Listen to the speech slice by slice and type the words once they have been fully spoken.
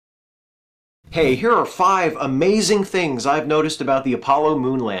Hey, here are 5 amazing things I've noticed about the Apollo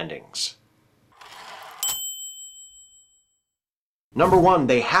moon landings. Number 1,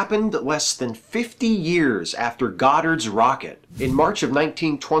 they happened less than 50 years after Goddard's rocket. In March of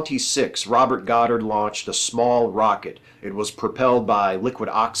 1926, Robert Goddard launched a small rocket. It was propelled by liquid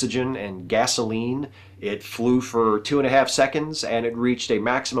oxygen and gasoline. It flew for 2.5 seconds and it reached a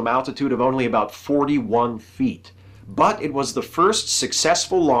maximum altitude of only about 41 feet. But it was the first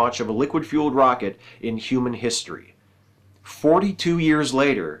successful launch of a liquid-fueled rocket in human history. 42 years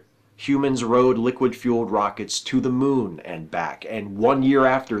later, humans rode liquid-fueled rockets to the moon and back, and 1 year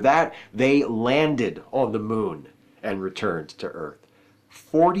after that, they landed on the moon and returned to Earth.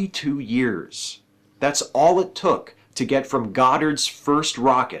 42 years. That's all it took to get from Goddard's first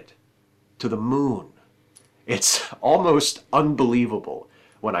rocket to the moon. It's almost unbelievable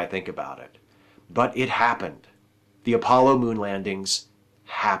when I think about it. But it happened. The Apollo moon landings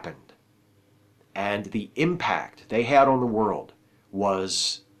happened. And the impact they had on the world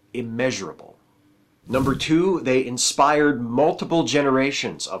was immeasurable. Number 2, they inspired multiple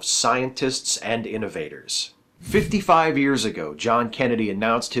generations of scientists and innovators. 55 years ago, John Kennedy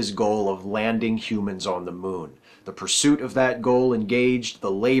announced his goal of landing humans on the moon. The pursuit of that goal engaged the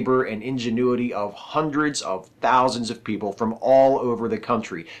labor and ingenuity of hundreds of thousands of people from all over the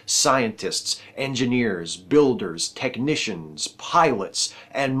country. Scientists, engineers, builders, technicians, pilots,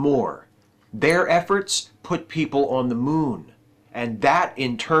 and more. Their efforts put people on the moon. And that,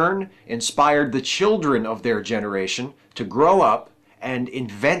 in turn, inspired the children of their generation to grow up and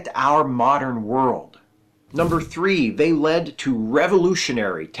invent our modern world. Number 3, they led to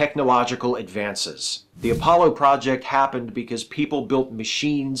revolutionary technological advances. The Apollo project happened because people built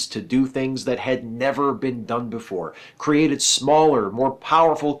machines to do things that had never been done before, created smaller, more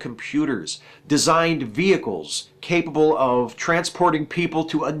powerful computers, designed vehicles capable of transporting people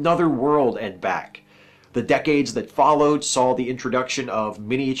to another world and back. The decades that followed saw the introduction of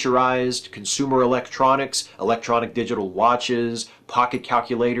miniaturized consumer electronics, electronic digital watches, pocket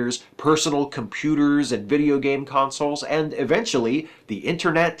calculators, personal computers and video game consoles, and eventually the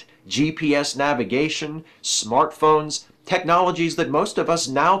internet, GPS navigation, smartphones, technologies that most of us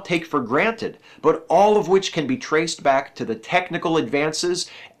now take for granted, but all of which can be traced back to the technical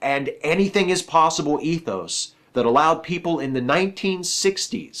advances and anything is possible ethos that allowed people in the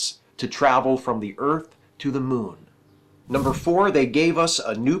 1960s to travel from the Earth to the moon. Number 4, they gave us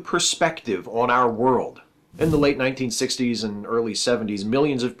a new perspective on our world. In the late 1960s and early 70s,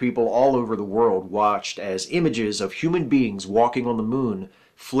 millions of people all over the world watched as images of human beings walking on the moon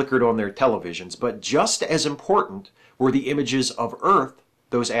flickered on their televisions. But just as important were the images of Earth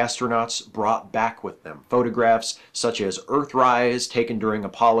those astronauts brought back with them. Photographs such as Earthrise, taken during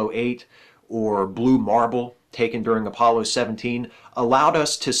Apollo 8, or Blue Marble, taken during Apollo 17, allowed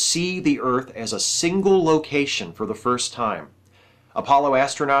us to see the Earth as a single location for the first time. Apollo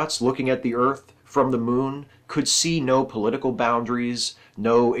astronauts looking at the Earth from the moon could see no political boundaries,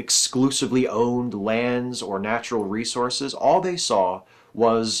 no exclusively owned lands or natural resources. All they saw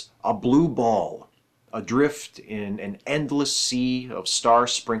was a blue ball, adrift in an endless sea of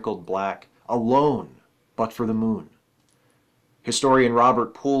star-sprinkled black, alone but for the moon. Historian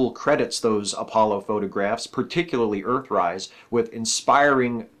Robert Poole credits those Apollo photographs, particularly Earthrise, with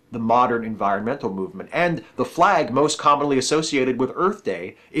inspiring the modern environmental movement. And the flag most commonly associated with Earth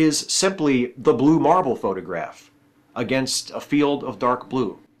Day is simply the blue marble photograph against a field of dark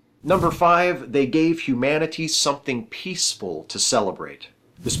blue. Number 5, they gave humanity something peaceful to celebrate.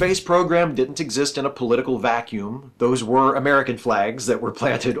 The space program didn't exist in a political vacuum. Those were American flags that were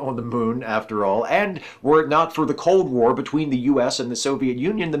planted on the moon, after all. And were it not for the Cold War between the US and the Soviet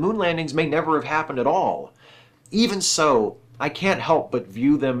Union, the moon landings may never have happened at all. Even so, I can't help but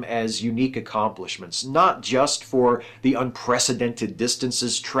view them as unique accomplishments, not just for the unprecedented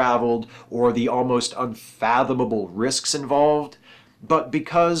distances traveled or the almost unfathomable risks involved, but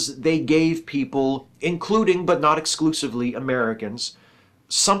because they gave people, including but not exclusively Americans,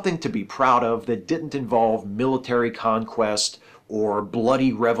 something to be proud of that didn't involve military conquest or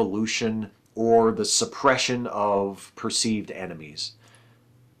bloody revolution or the suppression of perceived enemies.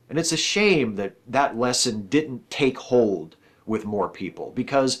 And it's a shame that that lesson didn't take hold with more people,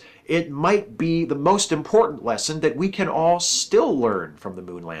 because it might be the most important lesson that we can all still learn from the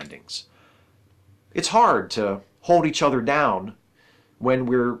moon landings. It's hard to hold each other down when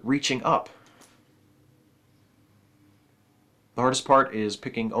we're reaching up. The hardest part is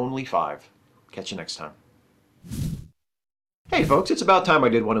picking only 5. Catch you next time. Hey folks, it's about time I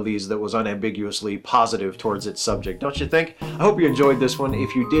did one of these that was unambiguously positive towards its subject, don't you think? I hope you enjoyed this one.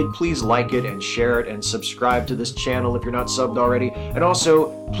 If you did, please like it and share it and subscribe to this channel if you're not subbed already. And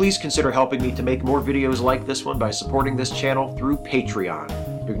also, please consider helping me to make more videos like this one by supporting this channel through Patreon.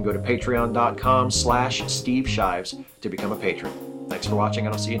 You can go to patreon.com/Steve Shives to become a patron. Thanks for watching,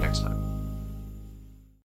 and I'll see you next time.